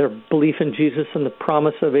and their belief in Jesus and the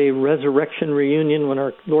promise of a resurrection reunion when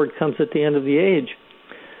our Lord comes at the end of the age.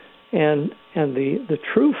 And the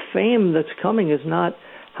true fame that's coming is not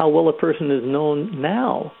how well a person is known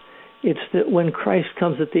now. It's that when Christ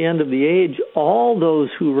comes at the end of the age, all those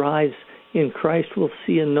who rise in Christ will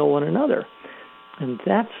see and know one another. And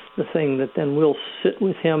that's the thing that then will sit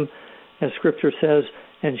with him, as Scripture says,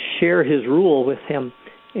 and share his rule with him.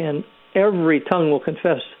 And every tongue will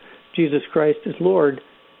confess Jesus Christ is Lord,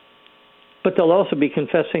 but they'll also be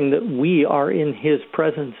confessing that we are in his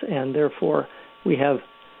presence, and therefore we have,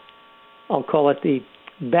 I'll call it the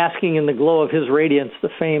basking in the glow of his radiance, the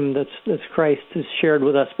fame that's Christ has shared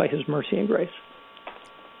with us by his mercy and grace.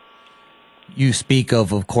 You speak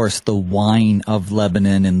of course, the wine of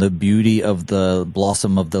Lebanon and the beauty of the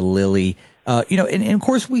blossom of the lily. And of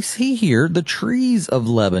course we see here the trees of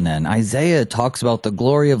Lebanon. Isaiah talks about the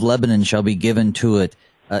glory of Lebanon shall be given to it.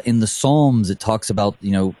 In the Psalms, it talks about,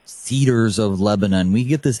 cedars of Lebanon. We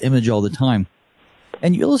get this image all the time.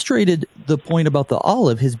 And you illustrated the point about the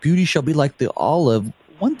olive. His beauty shall be like the olive.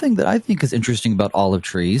 One thing that I think is interesting about olive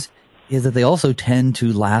trees is that they also tend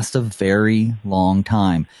to last a very long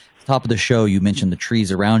time. At the top of the show, you mentioned the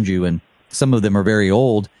trees around you, and some of them are very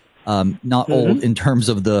old. Not old in terms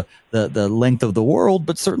of the length of the world,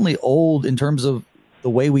 but certainly old in terms of the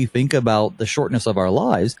way we think about the shortness of our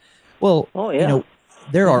lives. Well,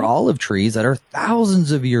 there are olive trees that are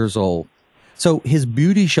thousands of years old. So his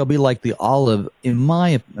beauty shall be like the olive, in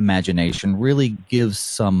my imagination, really gives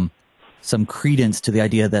some credence to the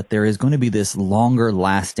idea that there is going to be this longer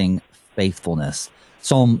lasting faithfulness.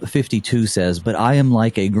 Psalm 52 says, "But I am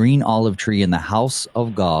like a green olive tree in the house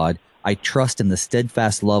of God. I trust in the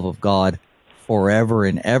steadfast love of God forever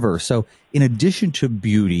and ever." So in addition to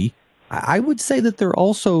beauty, I would say that they're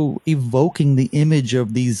also evoking the image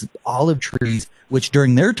of these olive trees, which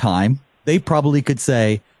during their time, they probably could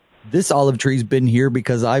say, this olive tree's been here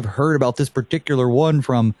because I've heard about this particular one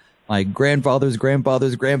from my grandfather's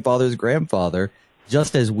grandfather's grandfather's grandfather.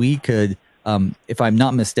 Just as we could, if I'm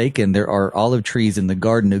not mistaken, there are olive trees in the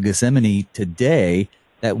Garden of Gethsemane today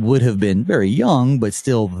that would have been very young, but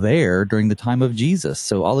still there during the time of Jesus.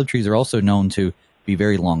 So olive trees are also known to be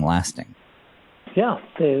very long lasting. Yeah,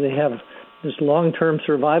 they have this long-term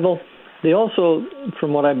survival. They also,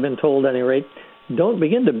 from what I've been told at any rate, don't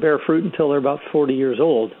begin to bear fruit until they're about 40 years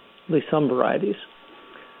old, at least some varieties.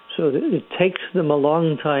 So it takes them a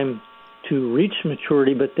long time to reach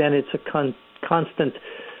maturity, but then it's a constant,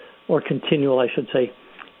 or continual, I should say,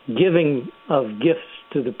 giving of gifts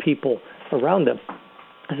to the people around them.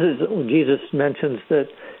 Jesus mentions that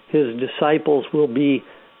his disciples will be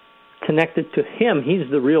connected to him. He's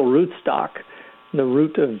the real rootstock. The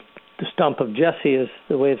root of the stump of Jesse is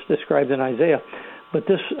the way it's described in Isaiah. But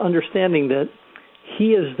this understanding that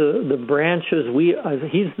he is the branches,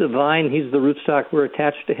 he's the vine, he's the rootstock, we're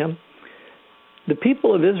attached to him. The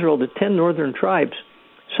people of Israel, the 10 northern tribes,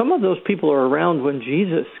 some of those people are around when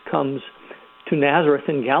Jesus comes to Nazareth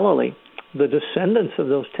in Galilee. The descendants of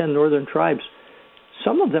those 10 northern tribes,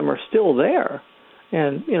 some of them are still there.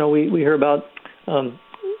 And, we hear about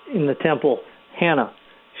in the temple, Hannah.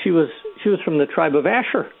 She was from the tribe of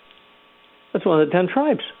Asher. That's one of the 10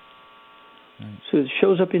 tribes. Right. So it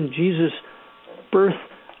shows up in Jesus' birth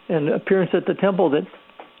and appearance at the temple that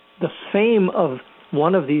the fame of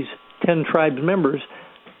one of these 10 tribes members,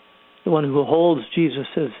 the one who holds Jesus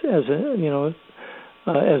as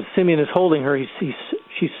Simeon is holding her,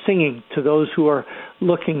 she's singing to those who are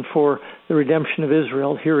looking for the redemption of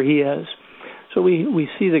Israel. Here he is. So we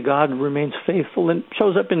see that God remains faithful, and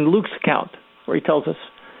shows up in Luke's account where he tells us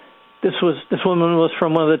this woman was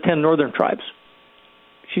from one of the 10 northern tribes.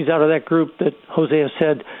 She's out of that group that Hosea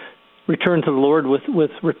said, return to the Lord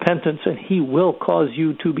with repentance, and he will cause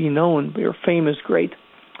you to be known. Your fame is great.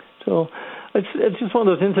 So it's just one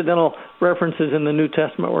of those incidental references in the New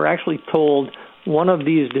Testament. We're actually told one of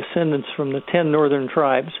these descendants from the 10 northern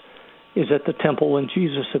tribes is at the temple when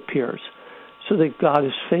Jesus appears, so that God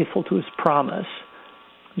is faithful to his promise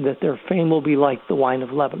that their fame will be like the wine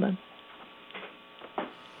of Lebanon.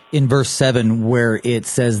 In verse 7, where it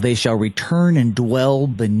says, they shall return and dwell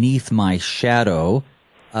beneath my shadow,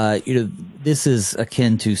 this is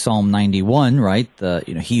akin to Psalm 91, right?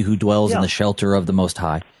 He who dwells in the shelter of the Most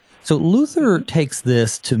High. So Luther takes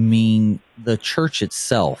this to mean the church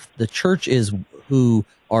itself. The church is who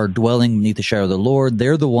are dwelling beneath the shadow of the Lord.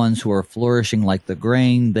 They're the ones who are flourishing like the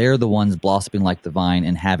grain. They're the ones blossoming like the vine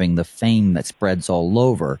and having the fame that spreads all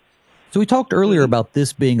over. So we talked earlier about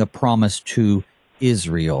this being a promise to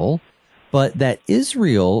Israel, but that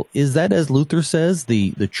Israel, is that, as Luther says,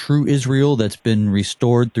 the true Israel that's been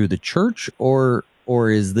restored through the church, or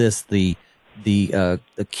is this the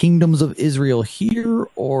kingdoms of Israel here,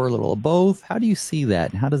 or a little of both? How do you see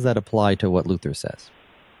that, and how does that apply to what Luther says?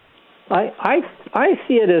 I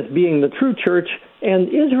see it as being the true church and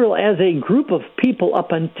Israel as a group of people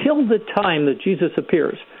up until the time that Jesus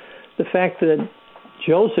appears. The fact that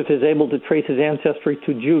Joseph is able to trace his ancestry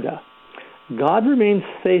to Judah. God remains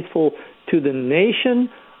faithful to the nation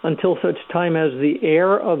until such time as the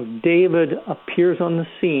heir of David appears on the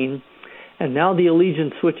scene, and now the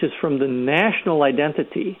allegiance switches from the national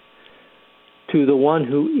identity to the one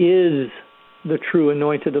who is the true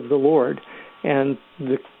anointed of the Lord. And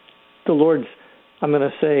the Lord's, I'm going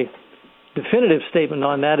to say, definitive statement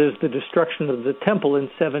on that is the destruction of the temple in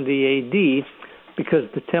 70 A.D., because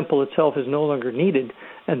the temple itself is no longer needed,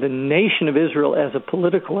 and the nation of Israel as a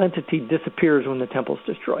political entity disappears when the temple is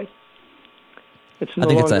destroyed. I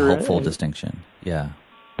think it's a helpful distinction. Yeah.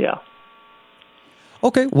 Yeah.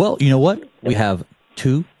 Okay, well, you know what? We have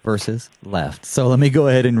 2 verses left. So let me go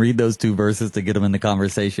ahead and read those 2 verses to get them in the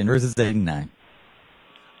conversation. Verses 8 and 9.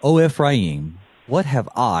 O Ephraim, what have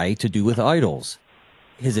I to do with idols?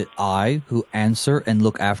 Is it I who answer and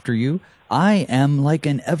look after you? I am like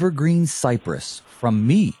an evergreen cypress. From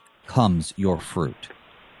me comes your fruit.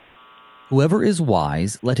 Whoever is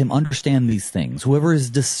wise, let him understand these things. Whoever is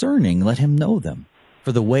discerning, let him know them.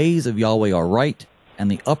 For the ways of Yahweh are right, and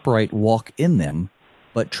the upright walk in them,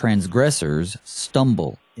 but transgressors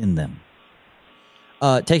stumble in them.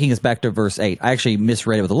 Taking us back to verse 8, I actually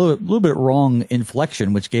misread it with a little bit wrong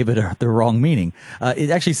inflection, which gave it the wrong meaning.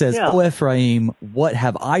 It actually says, O Ephraim, what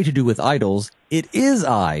have I to do with idols? It is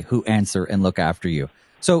I who answer and look after you.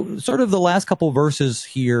 So sort of the last couple verses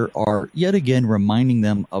here are yet again reminding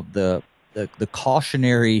them of the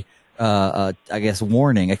cautionary,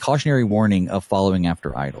 warning, a cautionary warning of following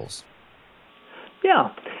after idols. Yeah,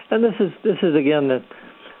 and this is again that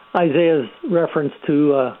Isaiah's reference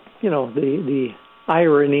to the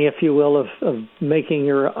irony, if you will, of making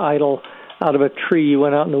your idol out of a tree you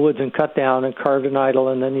went out in the woods and cut down and carved an idol,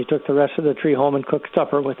 and then you took the rest of the tree home and cooked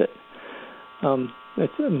supper with it.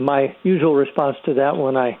 It's my usual response to that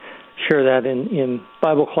when I share that in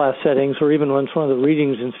Bible class settings, or even when it's one of the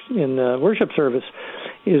readings in worship service,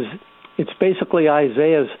 is it's basically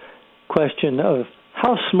Isaiah's question of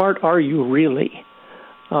how smart are you really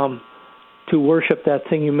to worship that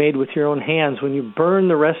thing you made with your own hands when you burn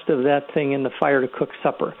the rest of that thing in the fire to cook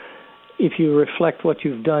supper. If you reflect what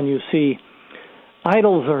you've done, you see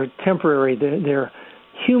idols are temporary. They're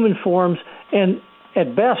human forms, and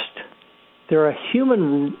at best, they're a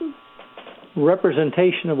human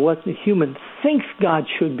representation of what the human thinks God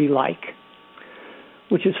should be like,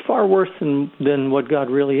 which is far worse than what God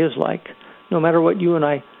really is like. No matter what you and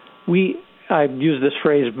I've used this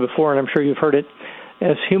phrase before, and I'm sure you've heard it.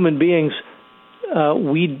 As human beings,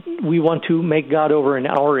 we want to make God over in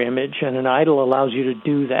our image, and an idol allows you to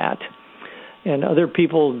do that. And other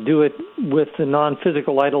people do it with the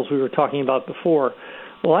non-physical idols we were talking about before.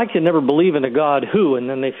 Well, I can never believe in a God who, and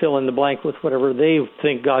then they fill in the blank with whatever they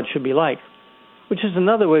think God should be like, which is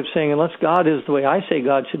another way of saying, unless God is the way I say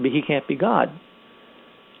God should be, he can't be God,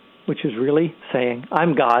 which is really saying,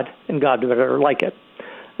 I'm God, and God better like it.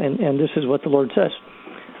 And this is what the Lord says.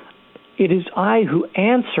 It is I who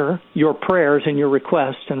answer your prayers and your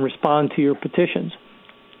requests and respond to your petitions,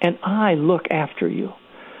 and I look after you.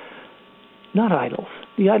 Not idols.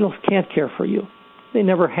 The idols can't care for you. They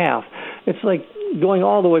never have. It's like going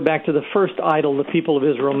all the way back to the first idol the people of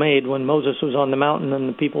Israel made when Moses was on the mountain and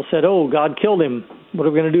the people said, oh, God killed him. What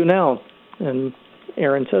are we going to do now? And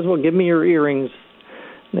Aaron says, well, give me your earrings.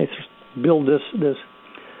 And they build this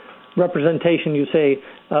representation, you say,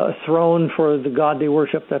 a throne for the God they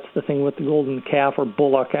worship. That's the thing with the golden calf or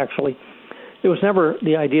bullock, actually. It was never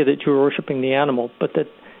the idea that you were worshiping the animal, but that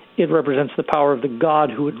it represents the power of the God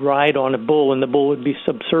who would ride on a bull, and the bull would be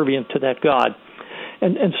subservient to that God.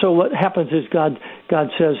 And so what happens is God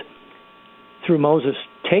says through Moses,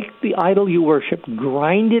 take the idol you worship,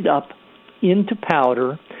 grind it up into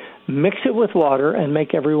powder, mix it with water, and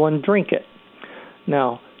make everyone drink it.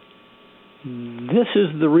 Now, this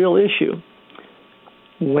is the real issue.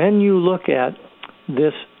 When you look at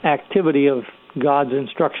this activity of God's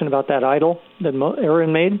instruction about that idol that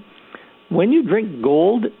Aaron made, when you drink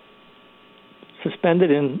gold suspended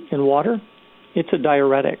in water, it's a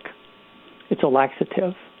diuretic. It's a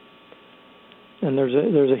laxative. And there's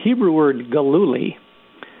a Hebrew word, galuli,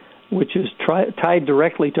 which is tied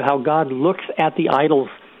directly to how God looks at the idols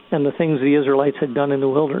and the things the Israelites had done in the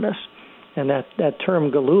wilderness. And that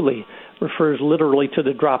term galuli refers literally to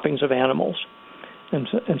the droppings of animals. And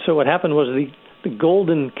so what happened was the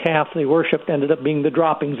golden calf they worshipped ended up being the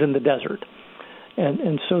droppings in the desert.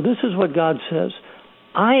 And so this is what God says.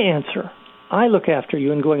 I answer. I look after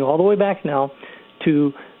you. And going all the way back now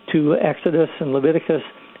to Exodus and Leviticus,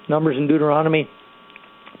 Numbers and Deuteronomy,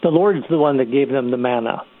 the Lord's the one that gave them the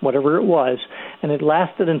manna, whatever it was. And it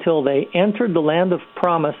lasted until they entered the land of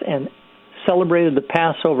promise and celebrated the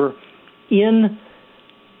Passover in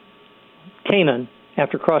Canaan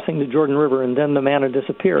after crossing the Jordan River, and then the manna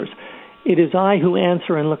disappears. It is I who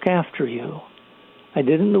answer and look after you. I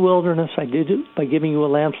did it in the wilderness. I did it by giving you a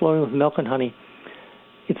land flowing with milk and honey.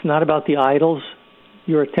 It's not about the idols.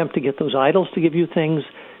 Your attempt to get those idols to give you things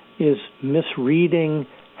is misreading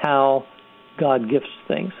how God gifts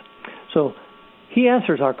things. So he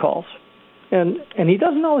answers our calls. And he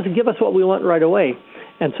doesn't always give us what we want right away.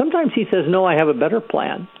 And sometimes he says, no, I have a better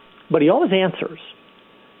plan. But he always answers.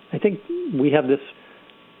 I think we have this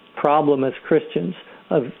problem as Christians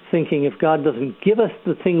of thinking if God doesn't give us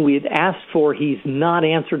the thing we had asked for, he's not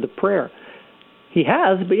answered the prayer. He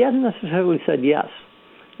has, but he hasn't necessarily said yes.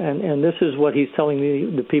 And this is what he's telling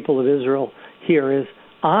the people of Israel here is,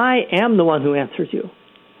 I am the one who answers you.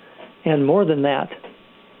 And more than that,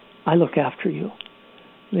 I look after you.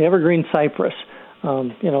 The evergreen cypress.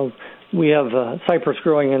 We have cypress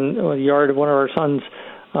growing in the yard of one of our sons'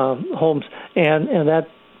 homes, and that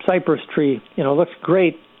cypress tree, looks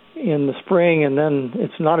great in the spring, and then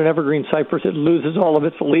it's not an evergreen cypress. It loses all of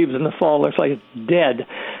its leaves in the fall. It looks like it's dead.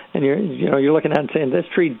 And you're looking at it and saying, this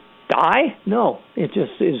tree die? No, it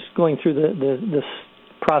just is going through this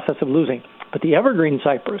process of losing. But the evergreen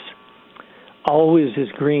cypress always is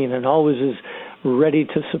green and always is ready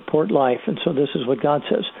to support life. And so this is what God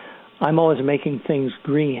says. I'm always making things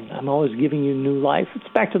green. I'm always giving you new life.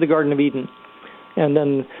 It's back to the Garden of Eden. And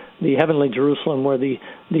then the heavenly Jerusalem, where the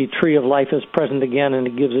tree of life is present again, and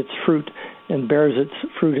it gives its fruit and bears its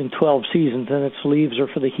fruit in 12 seasons, and its leaves are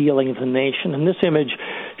for the healing of the nation. And this image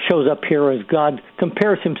shows up here as God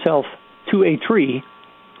compares himself to a tree.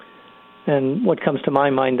 And what comes to my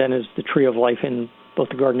mind then is the tree of life in both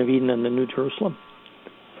the Garden of Eden and the New Jerusalem.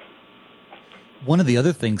 One of the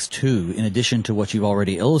other things, too, in addition to what you've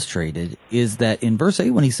already illustrated, is that in verse 8,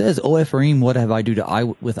 when he says, O Ephraim, what have I do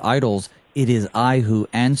with idols? It is I who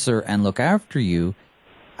answer and look after you.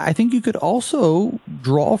 I think you could also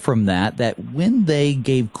draw from that when they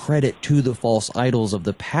gave credit to the false idols of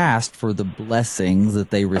the past for the blessings that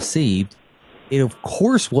they received, it of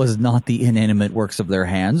course was not the inanimate works of their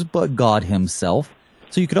hands, but God himself.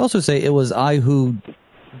 So you could also say it was I who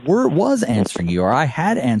was answering you, or I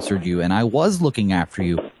had answered you, and I was looking after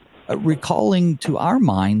you, recalling to our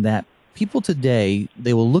mind that people today,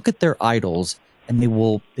 they will look at their idols and they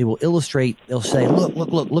will illustrate, they'll say,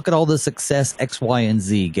 look at all the success X, Y, and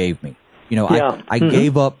Z gave me. I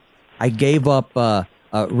gave up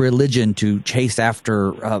religion to chase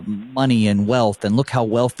after money and wealth, and look how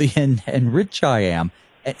wealthy and rich I am.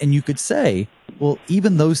 And you could say, well,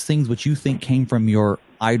 even those things which you think came from your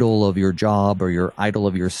idol of your job or your idol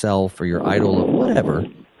of yourself or your idol of whatever,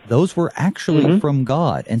 those were actually from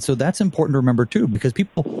God. And so that's important to remember too, because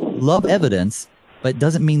people love evidence, but it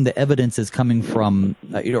doesn't mean the evidence is coming from,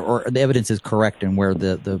 or the evidence is correct and where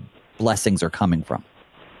the blessings are coming from.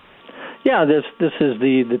 Yeah, this is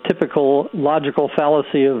the typical logical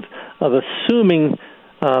fallacy of assuming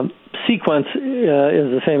sequence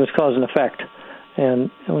is the same as cause and effect.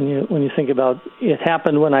 And when you think about it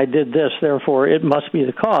happened when I did this, therefore it must be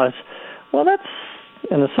the cause, well, that's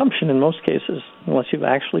an assumption in most cases, unless you've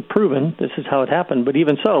actually proven this is how it happened. But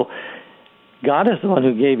even so, God is the one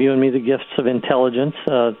who gave you and me the gifts of intelligence,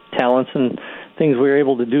 talents, and things we are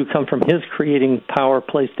able to do come from his creating power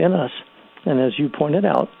placed in us. And as you pointed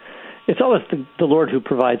out, it's always the Lord who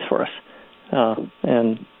provides for us.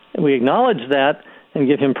 And we acknowledge that and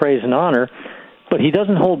give him praise and honor. But he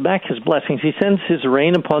doesn't hold back his blessings. He sends his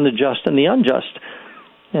rain upon the just and the unjust.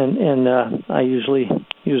 And I usually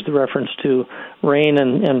use the reference to rain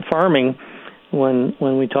and farming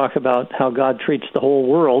when we talk about how God treats the whole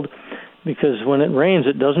world, because when it rains,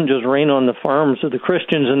 it doesn't just rain on the farms of the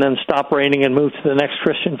Christians and then stop raining and move to the next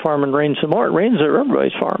Christian farm and rain some more. It rains at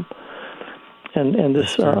everybody's farm. And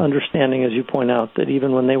this understanding, as you point out, that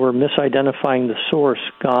even when they were misidentifying the source,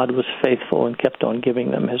 God was faithful and kept on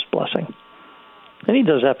giving them his blessing. And he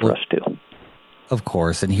does that for us too. Of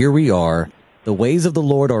course, and here we are. The ways of the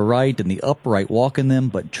Lord are right, and the upright walk in them,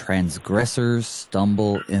 but transgressors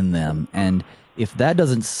stumble in them. And if that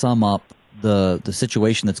doesn't sum up the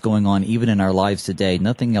situation that's going on even in our lives today,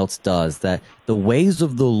 nothing else does. That the ways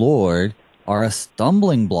of the Lord are a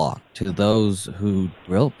stumbling block to those who,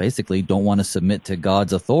 well, basically don't want to submit to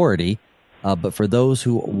God's authority. But for those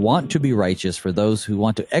who want to be righteous, for those who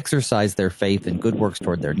want to exercise their faith and good works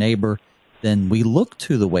toward their neighbor, then we look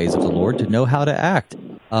to the ways of the Lord to know how to act.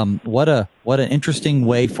 What an interesting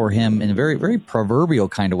way for him, in a very, very proverbial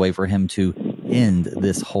kind of way for him to end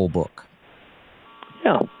this whole book.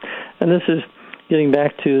 Yeah, and this is getting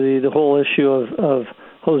back to the whole issue of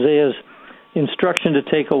Hosea's instruction to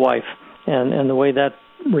take a wife and the way that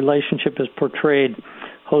relationship is portrayed.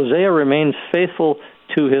 Hosea remains faithful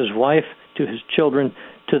to his wife, to his children,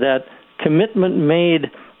 to that commitment made,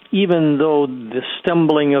 even though the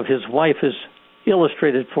stumbling of his wife is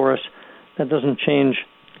illustrated for us. That doesn't change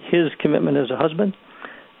his commitment as a husband.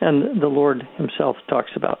 And the Lord himself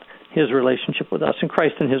talks about his relationship with us. And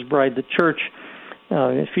Christ and his bride, the church,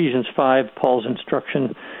 Ephesians 5, Paul's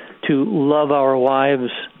instruction to love our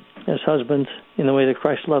wives as husbands in the way that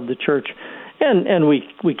Christ loved the church. And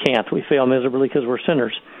we can't. We fail miserably because we're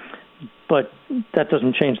sinners. But that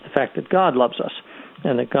doesn't change the fact that God loves us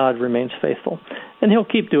and that God remains faithful. And he'll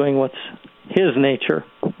keep doing what's his nature,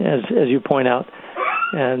 as you point out.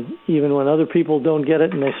 And even when other people don't get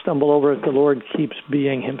it and they stumble over it, the Lord keeps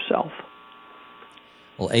being himself.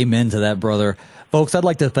 Well, amen to that, brother. Folks, I'd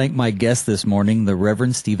like to thank my guest this morning, the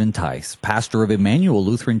Reverend Stephen Theiss, pastor of Immanuel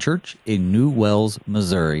Lutheran Church in New Wells,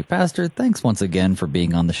 Missouri. Pastor, thanks once again for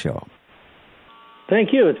being on the show.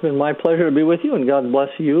 Thank you. It's been my pleasure to be with you, and God bless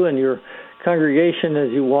you and your congregation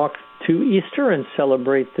as you walk to Easter and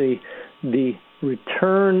celebrate the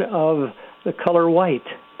return of the color white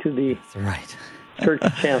to the church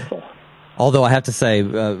chancel. Although I have to say,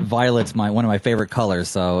 violet's one of my favorite colors.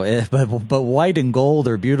 So, but white and gold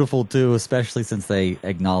are beautiful too, especially since they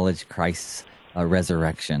acknowledge Christ's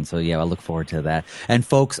resurrection. So yeah, I look forward to that. And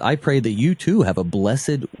folks, I pray that you too have a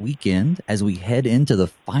blessed weekend as we head into the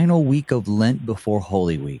final week of Lent before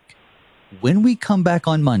Holy Week. When we come back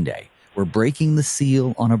on Monday, we're breaking the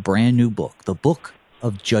seal on a brand new book, the book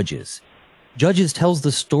of Judges. Judges tells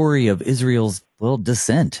the story of Israel's,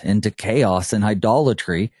 descent into chaos and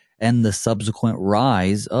idolatry and the subsequent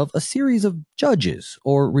rise of a series of judges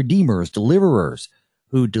or redeemers, deliverers,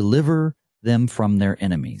 who deliver them from their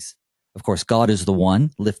enemies. Of course, God is the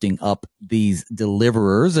one lifting up these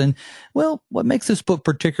deliverers. And, what makes this book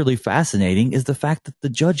particularly fascinating is the fact that the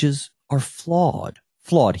judges are flawed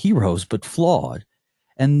heroes, but flawed.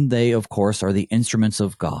 And they, of course, are the instruments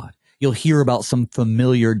of God. You'll hear about some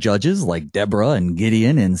familiar judges like Deborah and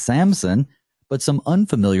Gideon and Samson, but some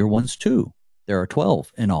unfamiliar ones too. There are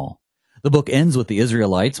 12 in all. The book ends with the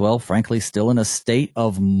Israelites, frankly, still in a state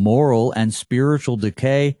of moral and spiritual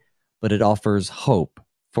decay, but it offers hope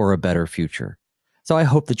for a better future. So I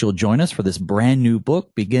hope that you'll join us for this brand new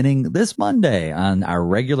book beginning this Monday on our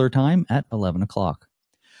regular time at 11 o'clock.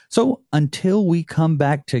 So until we come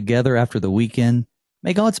back together after the weekend,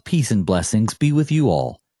 may God's peace and blessings be with you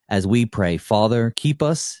all as we pray, Father, keep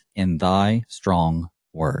us in thy strong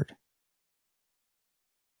word.